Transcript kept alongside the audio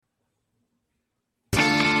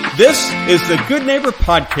This is the Good Neighbor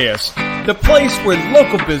Podcast, the place where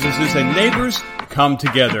local businesses and neighbors come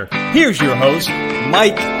together. Here's your host,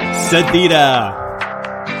 Mike Sedita.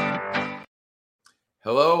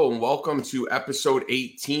 Hello and welcome to episode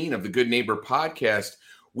 18 of the Good Neighbor Podcast.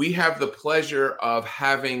 We have the pleasure of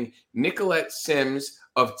having Nicolette Sims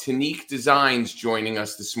of Tenique Designs joining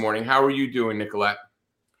us this morning. How are you doing, Nicolette?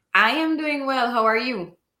 I am doing well. How are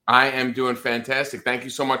you? I am doing fantastic. Thank you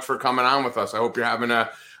so much for coming on with us. I hope you're having a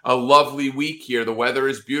lovely week here. The weather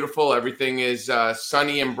is beautiful. Everything is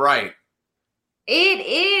sunny and bright. It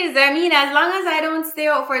is. I mean, as long as I don't stay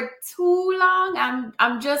out for too long,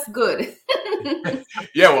 I'm just good.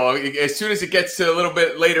 Yeah, well, as soon as it gets to a little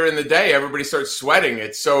bit later in the day, everybody starts sweating.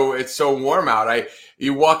 It's so warm out.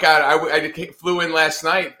 You walk out. I flew in last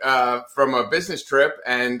night from a business trip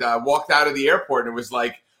and walked out of the airport, and it was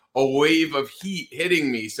like a wave of heat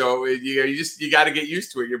hitting me. So you got to get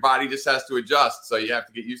used to it. Your body just has to adjust. So you have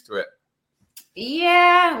to get used to it.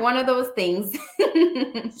 Yeah, one of those things.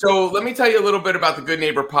 So let me tell you a little bit about the Good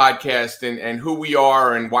Neighbor Podcast and who we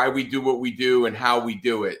are and why we do what we do and how we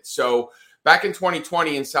do it. So back in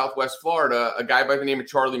 2020 in Southwest Florida, a guy by the name of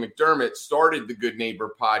Charlie McDermott started the Good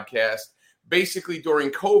Neighbor Podcast basically during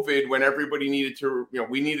COVID when everybody needed to,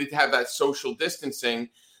 we needed to have that social distancing.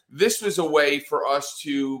 This was a way for us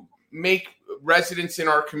to make residents in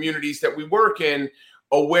our communities that we work in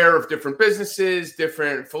aware of different businesses,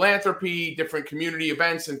 different philanthropy, different community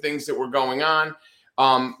events and things that were going on.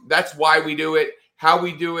 That's why we do it. How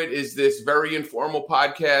we do it is this very informal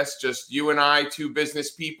podcast, just you and I, two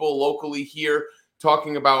business people locally here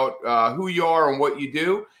talking about who you are and what you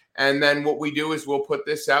do. And then what we do is we'll put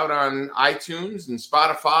this out on iTunes and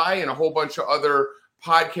Spotify and a whole bunch of other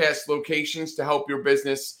podcast locations to help your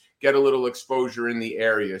business get a little exposure in the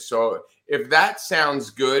area. So if that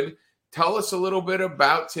sounds good, tell us a little bit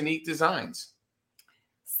about Tenique Designs.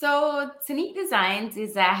 So Tenique Designs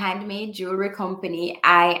is a handmade jewelry company.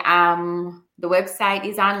 The website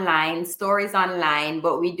is online, store is online,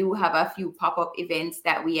 but we do have a few pop-up events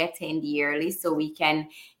that we attend yearly so we can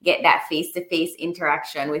get that face-to-face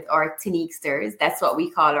interaction with our Teniquesters. That's what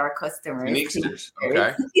we call our customers. Teniquesters,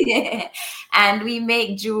 okay. And we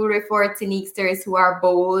make jewelry for Teniquesters who are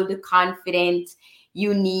bold, confident,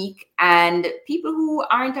 unique, and people who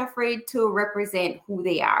aren't afraid to represent who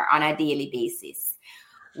they are on a daily basis.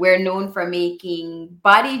 We're known for making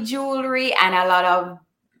body jewelry and a lot of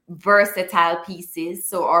versatile pieces.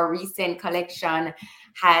 So our recent collection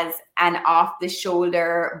has an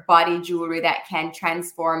off-the-shoulder body jewelry that can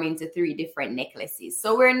transform into 3 different necklaces.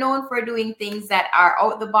 So we're known for doing things that are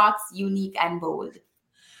out the box, unique, and bold.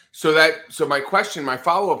 So my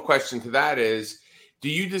follow-up question to that is, do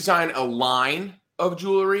you design a line of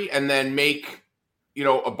jewelry and then make,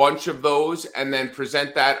 a bunch of those and then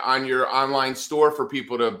present that on your online store for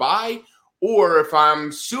people to buy? Or if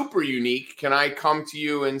I'm super unique, can I come to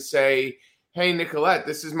you and say, hey, Nicolette,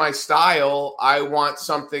 this is my style. I want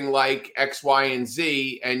something like X, Y, and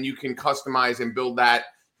Z, and you can customize and build that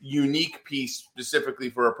unique piece specifically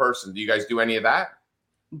for a person. Do you guys do any of that?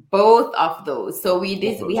 Both of those. So we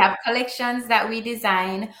have collections that we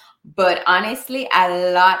design, but honestly,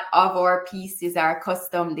 a lot of our pieces are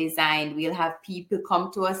custom designed. We'll have people come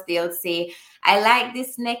to us. They'll say, I like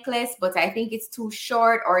this necklace, but I think it's too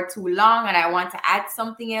short or too long, and I want to add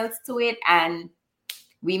something else to it. And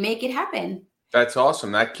we make it happen. That's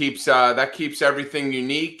awesome. That keeps everything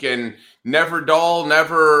unique and never dull,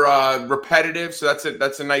 never repetitive. So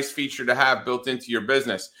that's a nice feature to have built into your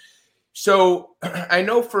business. So I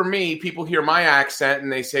know for me, people hear my accent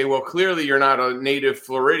and they say, well, clearly you're not a native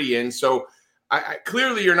Floridian. So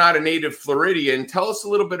clearly you're not a native Floridian. Tell us a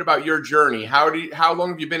little bit about your journey. How long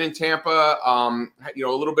have you been in Tampa? A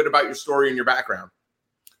little bit about your story and your background.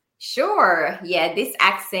 Sure. Yeah, this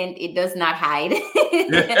accent, it does not hide.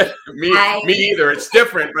 Me either. It's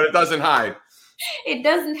different, but it doesn't hide. It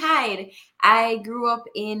doesn't hide. I grew up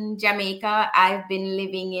in Jamaica. I've been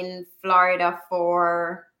living in Florida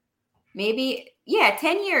for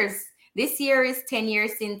 10 years. This year is 10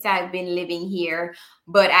 years since I've been living here,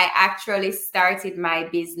 but I actually started my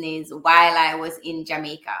business while I was in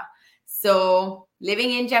Jamaica. So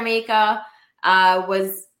living in Jamaica,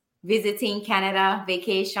 was visiting Canada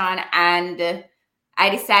vacation, and I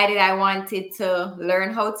decided I wanted to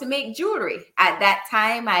learn how to make jewelry. At that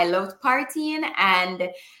time, I loved partying, and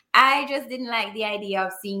I just didn't like the idea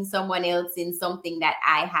of seeing someone else in something that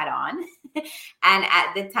I had on. And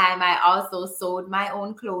at the time, I also sewed my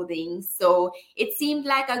own clothing. So it seemed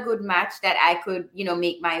like a good match that I could,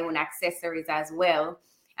 make my own accessories as well.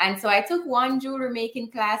 And so I took one jewelry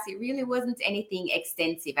making class. It really wasn't anything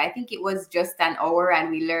extensive. I think it was just an hour, and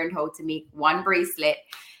we learned how to make one bracelet.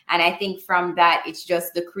 And I think from that, it's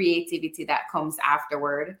just the creativity that comes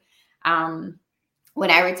afterward. When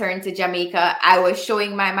I returned to Jamaica, I was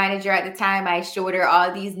showing my manager at the time, I showed her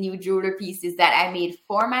all these new jewelry pieces that I made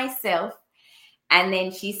for myself. And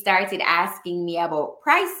then she started asking me about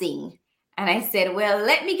pricing. And I said, well,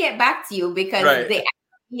 let me get back to you, because the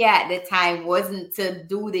idea at the time wasn't to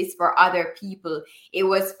do this for other people. It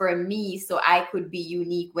was for me, so I could be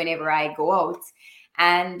unique whenever I go out.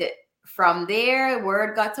 And from there,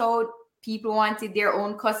 word got out. People wanted their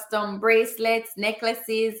own custom bracelets,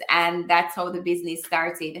 necklaces, and that's how the business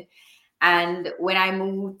started. And when I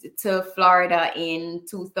moved to Florida in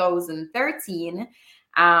 2013,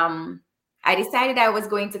 I decided I was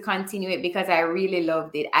going to continue it because I really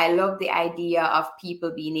loved it. I love the idea of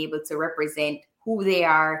people being able to represent who they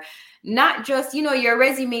are. Not just, your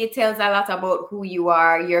resume tells a lot about who you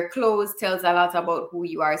are. Your clothes tells a lot about who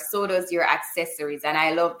you are. So does your accessories. And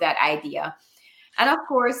I love that idea. And of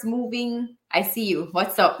course, moving, I see you.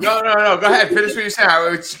 What's up? No. Go ahead. Finish what you're saying. I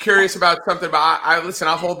was curious about something, but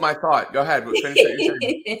I'll hold my thought. Go ahead. Finish what you're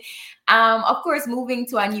saying. Of course, moving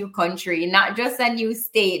to a new country, not just a new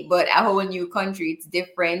state, but a whole new country. It's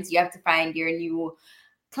different. You have to find your new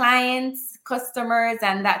clients, customers,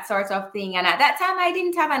 and that sort of thing. And at that time, I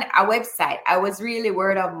didn't have a website. I was really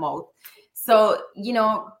word of mouth. So,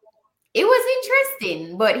 it was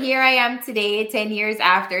interesting, but here I am today, 10 years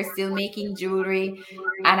after, still making jewelry.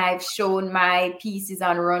 And I've shown my pieces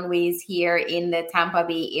on runways here in the Tampa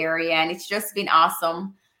Bay area. And it's just been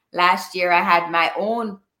awesome. Last year, I had my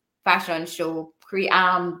own fashion show,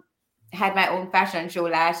 last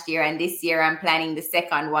year. And this year, I'm planning the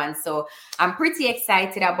second one. So I'm pretty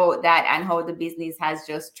excited about that and how the business has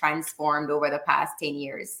just transformed over the past 10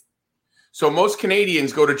 years. So most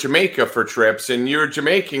Canadians go to Jamaica for trips, and you're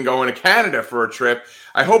Jamaican going to Canada for a trip.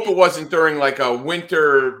 I hope it wasn't during like a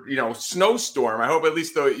winter, snowstorm. I hope at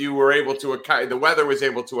least you were able to, the weather was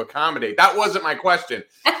able to accommodate. That wasn't my question.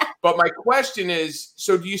 But my question is,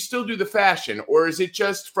 so do you still do the fashion, or is it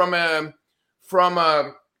just from a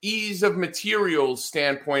ease of materials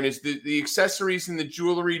standpoint? Is the accessories and the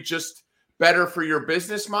jewelry just better for your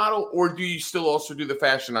business model, or do you still also do the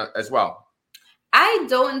fashion as well? I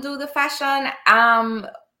don't do the fashion.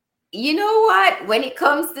 You know what? When it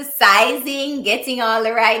comes to sizing, getting all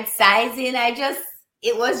the right sizing,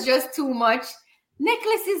 it was just too much.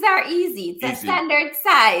 Necklaces are easy. It's a standard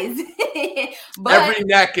size. But every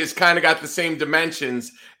neck is kind of got the same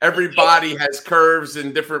dimensions. Every body has curves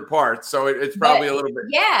in different parts. So it's probably a little bit.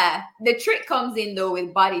 Yeah. The trick comes in though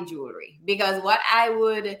with body jewelry, because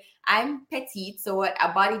I'm petite. So what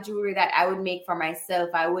a body jewelry that I would make for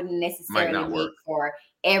myself, I wouldn't necessarily make for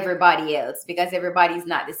everybody else, because everybody's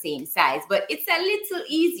not the same size, but it's a little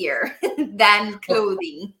easier than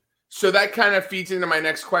clothing. So that kind of feeds into my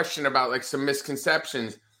next question about like some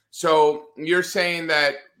misconceptions. So you're saying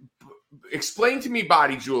that, explain to me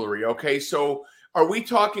body jewelry. Okay. So are we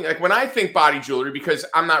talking like, when I think body jewelry, because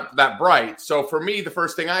I'm not that bright. So for me, the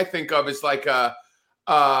first thing I think of is like a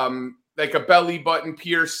belly button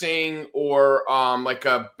piercing, or like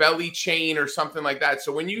a belly chain or something like that.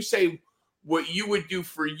 So when you say what you would do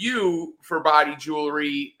for body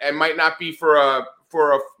jewelry, and might not be for a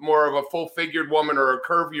more of a full-figured woman or a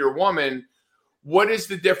curvier woman, what is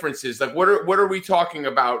the differences? Like, what are we talking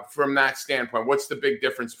about from that standpoint? What's the big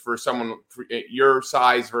difference for someone your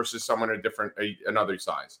size versus someone another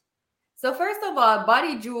size? So first of all,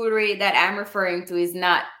 body jewelry that I'm referring to is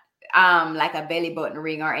not like a belly button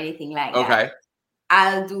ring or anything like that. Okay.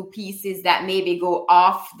 I'll do pieces that maybe go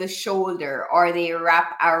off the shoulder, or they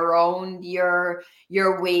wrap around your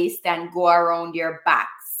waist and go around your back,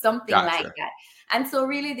 something like that. And so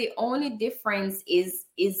really the only difference is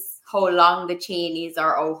how long the chain is,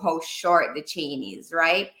 or how short the chain is,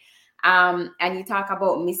 right? And you talk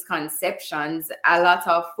about misconceptions. A lot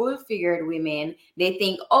of full-figured women, they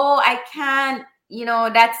think, oh, I can't,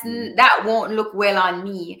 that won't look well on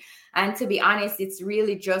me. And to be honest, it's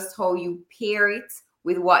really just how you pair it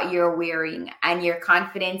with what you're wearing, and your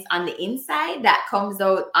confidence on the inside that comes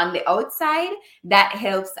out on the outside, that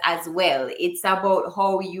helps as well. It's about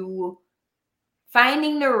how you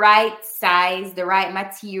finding the right size, the right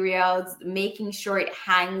materials, making sure it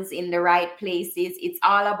hangs in the right places. It's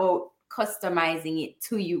all about customizing it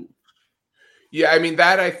to you. Yeah, I mean,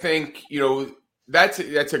 that I think, that's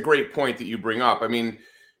a great point that you bring up. I mean,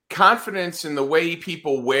 confidence in the way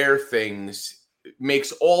people wear things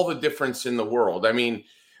makes all the difference in the world. I mean,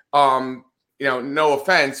 no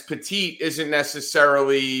offense, petite isn't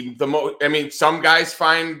necessarily the most. I mean, some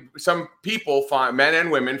people find, men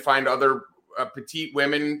and women find other petite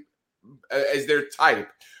women as their type,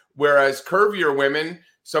 whereas curvier women,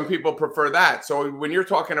 Some people prefer that. So when you're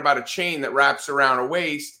talking about a chain that wraps around a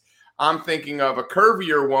waist, I'm thinking of a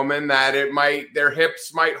curvier woman that their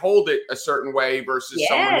hips might hold it a certain way versus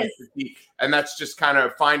someone who's petite. And that's just kind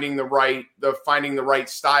of finding the right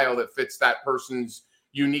style that fits that person's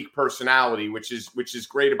unique personality, which is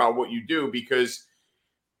great about what you do, because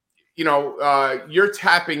you're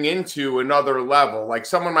tapping into another level. Like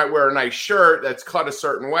someone might wear a nice shirt that's cut a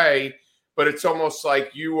certain way, but it's almost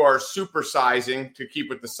like you are supersizing, to keep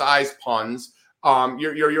with the size puns.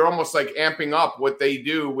 You're almost like amping up what they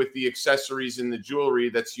do with the accessories and the jewelry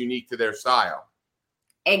that's unique to their style.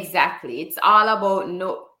 Exactly. It's all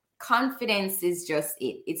about confidence is just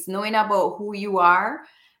it. It's knowing about who you are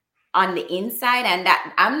on the inside, and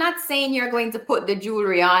that I'm not saying you're going to put the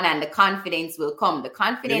jewelry on and the confidence will come. The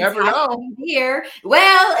confidence you never know. Here.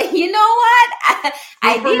 Well, you know what?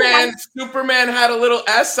 Superman had a little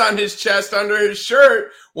S on his chest under his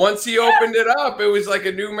shirt. Once he opened it up, it was like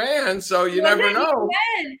a new man. So you never know.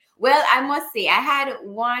 Well, I must say, I had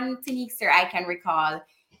one Tenique I can recall.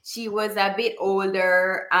 She was a bit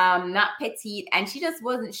older, not petite, and she just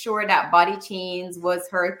wasn't sure that body chains was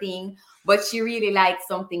her thing. But she really liked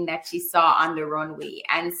something that she saw on the runway.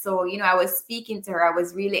 And so, I was speaking to her. I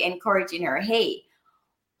was really encouraging her, hey,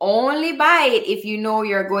 only buy it if you know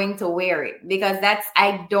you're going to wear it. Because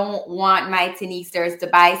I don't want my Teniquesters to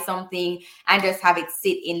buy something and just have it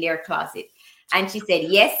sit in their closet. And she said,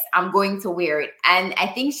 yes, I'm going to wear it. And I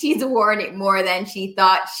think she's worn it more than she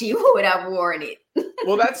thought she would have worn it.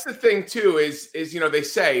 Well, that's the thing too, is they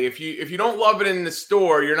say if you don't love it in the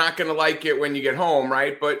store, you're not going to like it when you get home,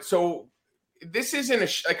 right? But so this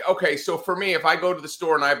isn't okay. So for me, if I go to the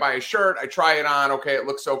store and I buy a shirt, I try it on. Okay, it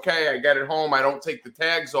looks okay. I get it home. I don't take the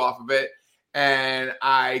tags off of it, and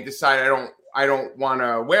I decide I don't want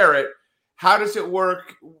to wear it. How does it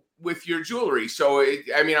work with your jewelry? So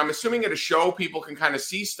I'm assuming at a show people can kind of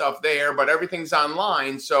see stuff there, but everything's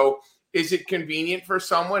online. So is it convenient for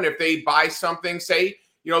someone if they buy something? Say,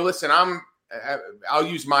 listen, I'll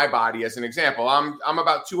use my body as an example. I'm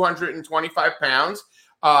about 225 pounds.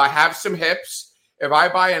 I have some hips. If I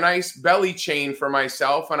buy a nice belly chain for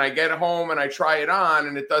myself and I get it home and I try it on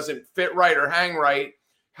and it doesn't fit right or hang right,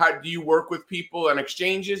 how do you work with people and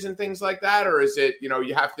exchanges and things like that? Or is it,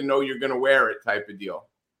 you have to know you're going to wear it type of deal?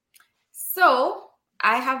 So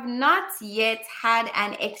I have not yet had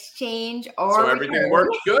an exchange or so everything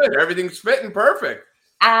works good. Everything's fitting perfect.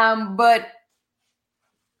 But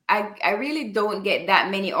I really don't get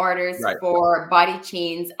that many orders for body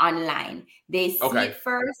chains online. They see it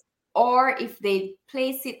first, or if they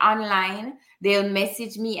place it online, they'll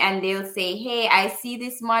message me and they'll say, hey, I see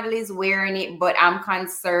this model is wearing it, but I'm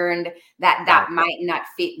concerned that might not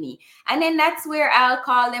fit me. And then that's where I'll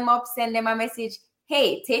call them up, send them a message.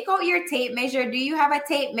 Hey, take out your tape measure. Do you have a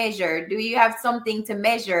tape measure? Do you have something to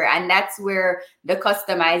measure? And that's where the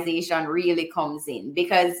customization really comes in,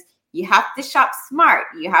 because you have to shop smart.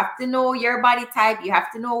 You have to know your body type. You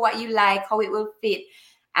have to know what you like, how it will fit.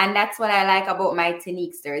 And that's what I like about my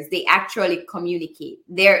Teniquesters. They actually communicate.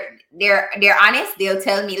 They're honest. They'll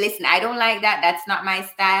tell me, listen, I don't like that. That's not my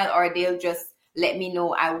style. Or they'll just let me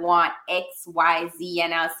know I want X, Y, Z.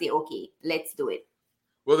 And I'll say, okay, let's do it.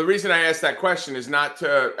 Well, the reason I asked that question is not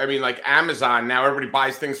to, like Amazon. Now everybody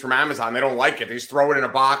buys things from Amazon. They don't like it. They just throw it in a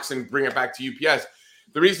box and bring it back to UPS.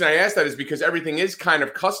 The reason I asked that is because everything is kind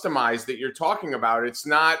of customized that you're talking about. It's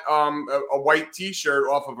not a white T-shirt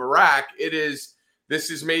off of a rack. This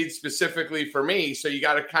is made specifically for me. So you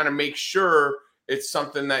got to kind of make sure it's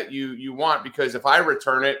something that you want, because if I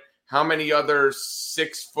return it, how many other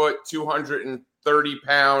 6 foot, 230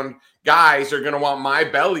 pound guys are going to want my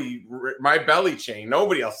belly chain?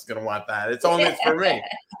 Nobody else is going to want that. It's for me.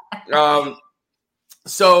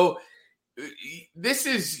 So this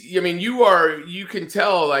is, you can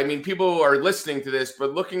tell, people are listening to this,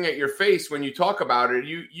 but looking at your face when you talk about it,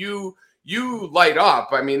 you light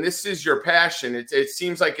up. This is your passion. It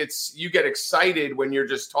seems like you get excited when you're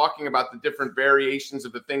just talking about the different variations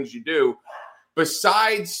of the things you do.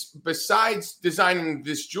 Besides designing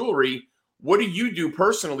this jewelry, what do you do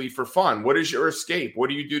personally for fun? What is your escape? What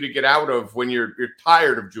do you do to get out of when you're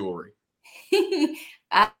tired of jewelry?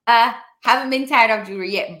 Haven't been tired of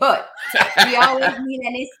jewelry yet, but we always need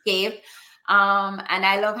an escape. And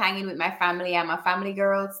I love hanging with my family. I'm a family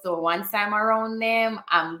girl, so once I'm around them,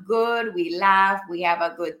 I'm good. We laugh, we have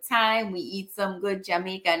a good time, we eat some good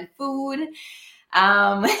Jamaican food.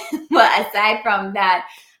 But aside from that,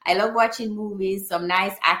 I love watching movies, some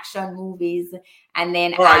nice action movies, and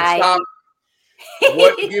then all right, stop.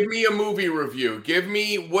 Give me a movie review.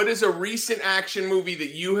 What is a recent action movie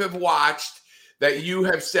that you have watched that you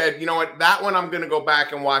have said, you know what, that one I'm going to go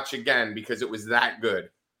back and watch again because it was that good?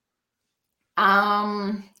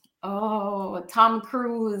 Tom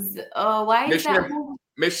Cruise. Why is that movie?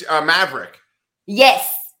 Maverick.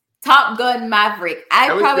 Yes, Top Gun Maverick. I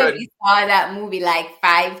probably good. saw that movie like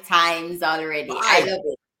 5 times already. I love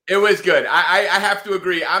it. It was good. I have to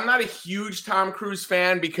agree. I'm not a huge Tom Cruise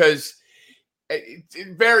fan because to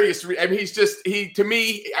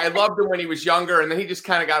me, I loved him when he was younger, and then he just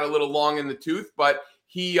kind of got a little long in the tooth, but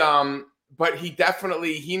he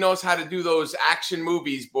definitely, he knows how to do those action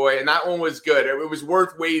movies, boy. And that one was good. It was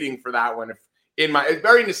worth waiting for that one. It's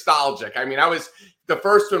very nostalgic. I mean, the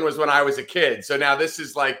first one was when I was a kid. So now this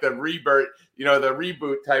is like the rebirth, the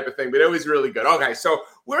reboot type of thing, but it was really good. Okay. So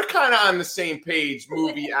we're kind of on the same page,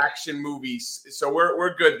 action movies. So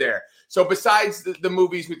we're good there. So besides the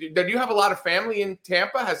movies with you, do you have a lot of family in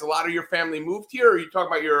Tampa? Has a lot of your family moved here? Or are you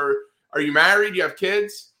talking about are you married? You have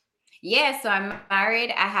kids? Yeah, so I'm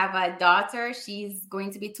married. I have a daughter. She's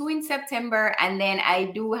going to be 2 in September. And then I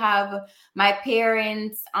do have my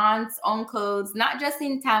parents, aunts, uncles, not just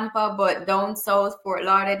in Tampa, but down south, Fort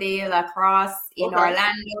Lauderdale, across in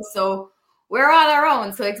Orlando. So we're all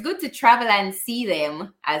around. So it's good to travel and see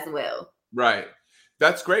them as well. Right.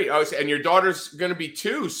 That's great. Oh, and your daughter's going to be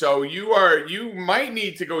 2. So you might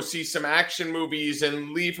need to go see some action movies and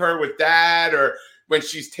leave her with dad, or when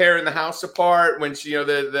she's tearing the house apart, when she,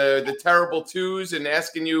 the terrible twos and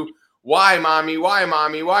asking you, why mommy,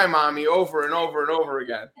 over and over and over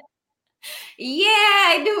again. Yeah,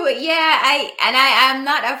 I do it. Yeah. I'm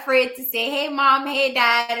not afraid to say, hey mom, hey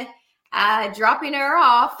dad, dropping her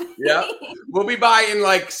off. Yeah. We'll be by in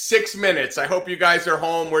like 6 minutes. I hope you guys are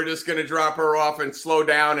home. We're just going to drop her off and slow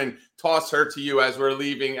down and toss her to you as we're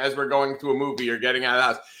leaving, as we're going to a movie or getting out of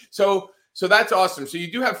the house. So that's awesome. So you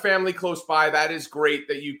do have family close by. That is great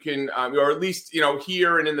that you can, or at least,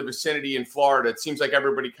 here and in the vicinity in Florida. It seems like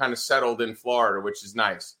everybody kind of settled in Florida, which is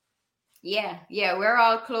nice. Yeah, we're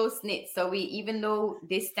all close knit. So even though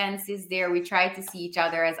distance is there, we try to see each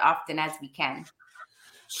other as often as we can.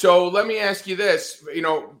 So let me ask you this,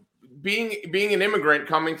 being an immigrant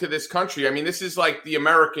coming to this country, I mean, this is like the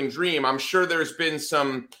American dream. I'm sure there's been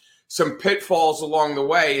some pitfalls along the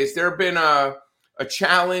way. Has there been a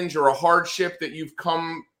challenge or a hardship that you've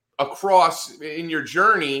come across in your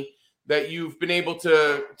journey that you've been able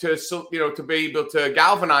to be able to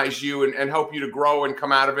galvanize you and help you to grow and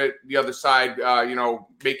come out of it the other side,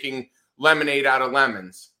 making lemonade out of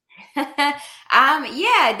lemons?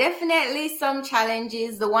 Yeah, definitely some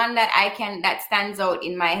challenges. The one that stands out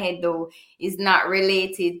in my head though is not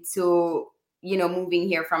related to moving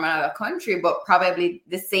here from another country, but probably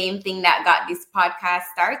the same thing that got this podcast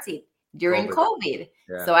started during COVID.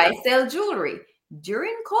 Yeah. So I sell jewelry.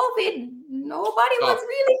 During COVID, nobody was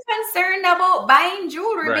really concerned about buying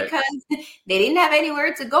jewelry because they didn't have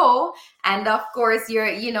anywhere to go. And of course, you're,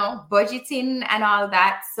 budgeting and all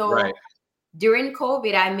that. So during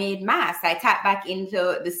COVID, I made masks. I tapped back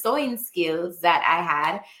into the sewing skills that I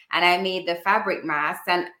had, and I made the fabric masks.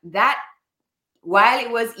 And that, while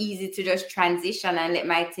it was easy to just transition and let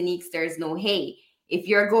my Teniquesters know, hey, if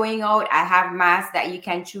you're going out, I have masks that you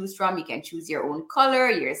can choose from. You can choose your own color,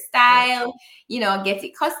 your style, get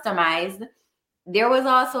it customized. There was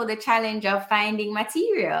also the challenge of finding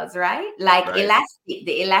materials, right? Like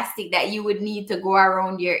the elastic that you would need to go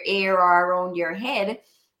around your ear or around your head.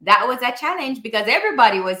 That was a challenge because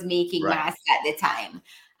everybody was making masks at the time.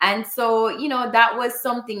 And so, that was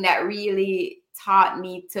something that really taught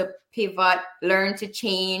me to pivot, learn to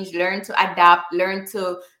change, learn to adapt, learn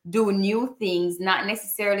to do new things, not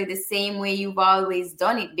necessarily the same way you've always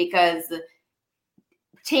done it, because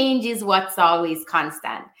change is what's always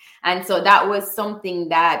constant. And so that was something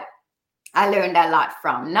that I learned a lot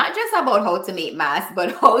from, not just about how to make masks,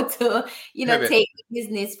 but how to, take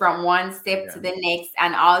business from one step to the next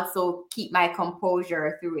and also keep my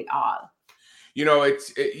composure through it all.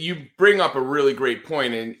 You bring up a really great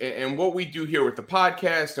point, and what we do here with the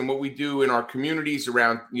podcast and what we do in our communities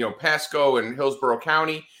around, Pasco and Hillsborough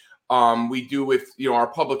County, we do with, our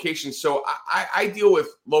publications. So I deal with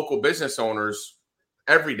local business owners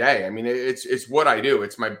every day. I mean, it's what I do.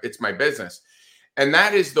 It's my business. And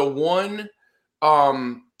that is the one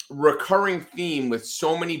recurring theme with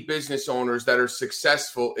so many business owners that are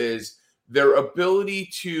successful is their ability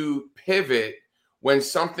to pivot when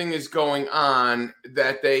something is going on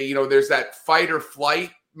that they, there's that fight or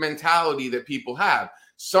flight mentality that people have.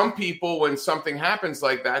 Some people, when something happens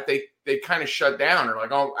like that, they kind of shut down or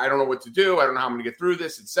like, oh, I don't know what to do. I don't know how I'm going to get through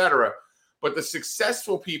this, etc. But the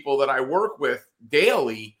successful people that I work with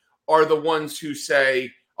daily are the ones who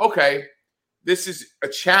say, okay, this is a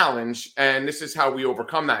challenge, and this is how we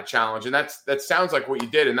overcome that challenge. And that sounds like what you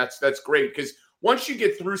did, and that's great, because once you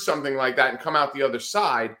get through something like that and come out the other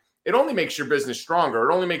side, it only makes your business stronger.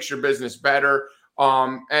 It only makes your business better.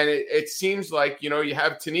 And it seems like, you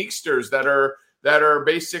have Teniquesters that are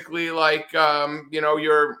basically like, you have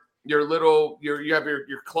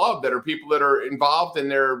your club that are people that are involved,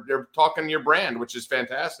 and they're talking your brand, which is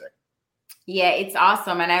fantastic. Yeah, it's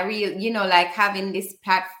awesome. And I really, like having this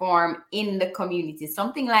platform in the community,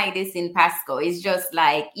 something like this in Pasco is just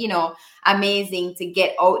like, amazing to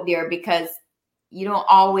get out there, because you don't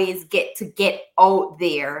always get to get out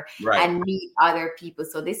there and meet other people.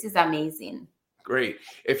 So this is amazing. Great.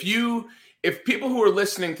 If people who are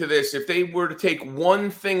listening to this, if they were to take one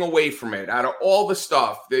thing away from it, out of all the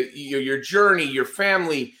stuff, your journey, your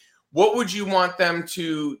family, what would you want them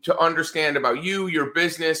to understand about you, your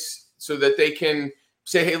business, so that they can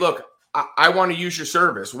say, hey, look, I want to use your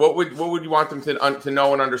service? What would you want them to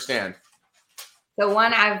know and understand? So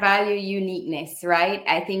one, I value uniqueness, right?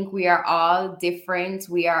 I think we are all different.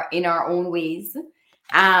 We are in our own ways.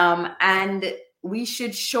 And we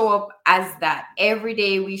should show up as that. Every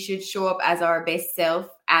day we should show up as our best self.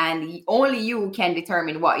 And only you can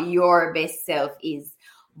determine what your best self is.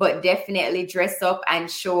 But definitely dress up and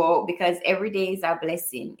show out, because every day is a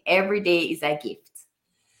blessing. Every day is a gift.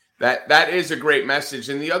 That is a great message.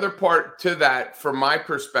 And the other part to that, from my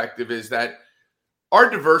perspective, is that our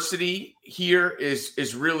diversity here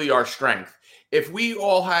is really our strength. If we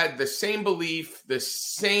all had the same belief, the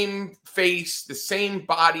same face, the same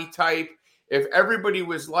body type, if everybody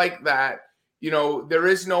was like that, there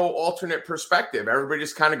is no alternate perspective. Everybody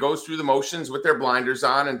just kind of goes through the motions with their blinders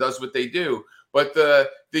on and does what they do. But the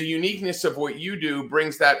uniqueness of what you do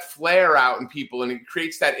brings that flair out in people, and it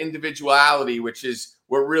creates that individuality, which is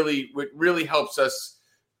what really helps us,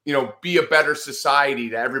 be a better society,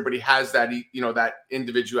 that everybody has that, that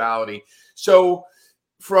individuality. So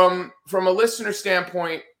from a listener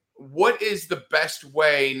standpoint, what is the best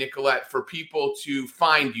way, Nicolette, for people to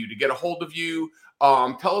find you, to get a hold of you?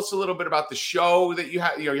 Tell us a little bit about the show that you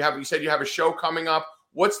have. You said you have a show coming up.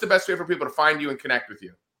 What's the best way for people to find you and connect with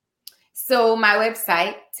you? So my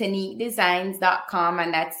website, teniquedesigns.com,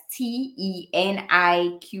 and that's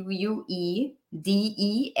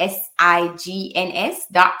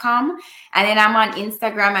TeniqueDesigns.com. And then I'm on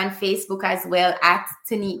Instagram and Facebook as well, at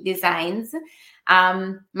Tenique Designs.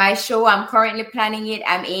 My show, I'm currently planning it.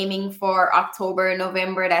 I'm aiming for October,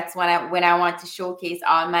 November. That's when I want to showcase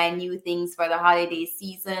all my new things for the holiday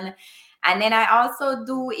season. And then I also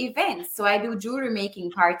do events. So I do jewelry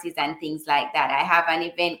making parties and things like that. I have an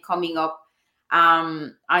event coming up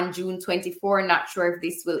on June 24. Not sure if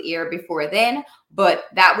this will air before then, but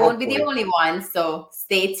that won't be the only one. So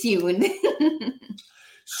stay tuned.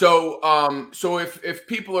 So if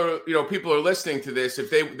people are listening to this,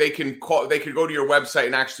 if they could go to your website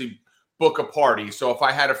and actually book a party. So if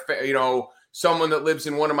I had someone that lives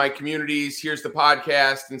in one of my communities, here's the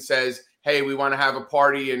podcast and says, hey, we want to have a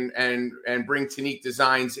party and bring Tenique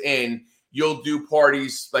Designs in, you'll do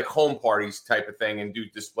parties, like home parties type of thing, and do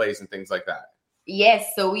displays and things like that.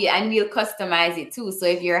 Yes. So we'll customize it too. So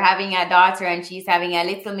if you're having a daughter and she's having a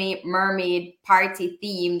Little Mermaid party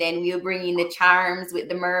theme, then we'll bring in the charms with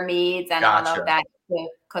the mermaids and all of that to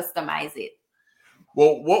customize it.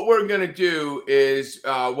 Well, what we're going to do is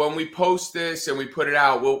when we post this and we put it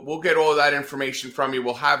out, we'll get all that information from you.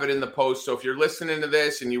 We'll have it in the post. So if you're listening to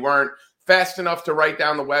this and you weren't fast enough to write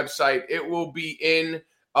down the website, it will be in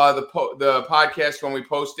the podcast when we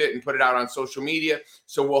post it and put it out on social media.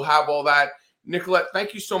 So we'll have all that. Nicolette,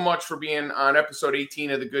 thank you so much for being on episode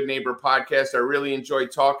 18 of the Good Neighbor podcast. I really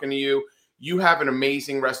enjoyed talking to you. You have an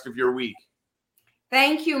amazing rest of your week.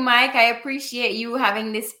 Thank you, Mike. I appreciate you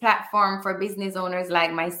having this platform for business owners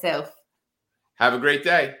like myself. Have a great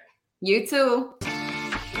day. You too.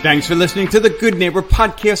 Thanks for listening to the Good Neighbor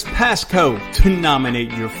Podcast Pasco. To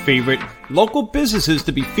nominate your favorite local businesses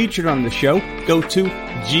to be featured on the show, go to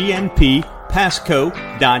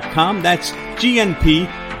gnppasco.com. That's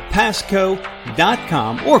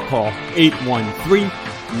gnppasco.com, or call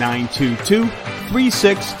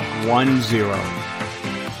 813-922-3610.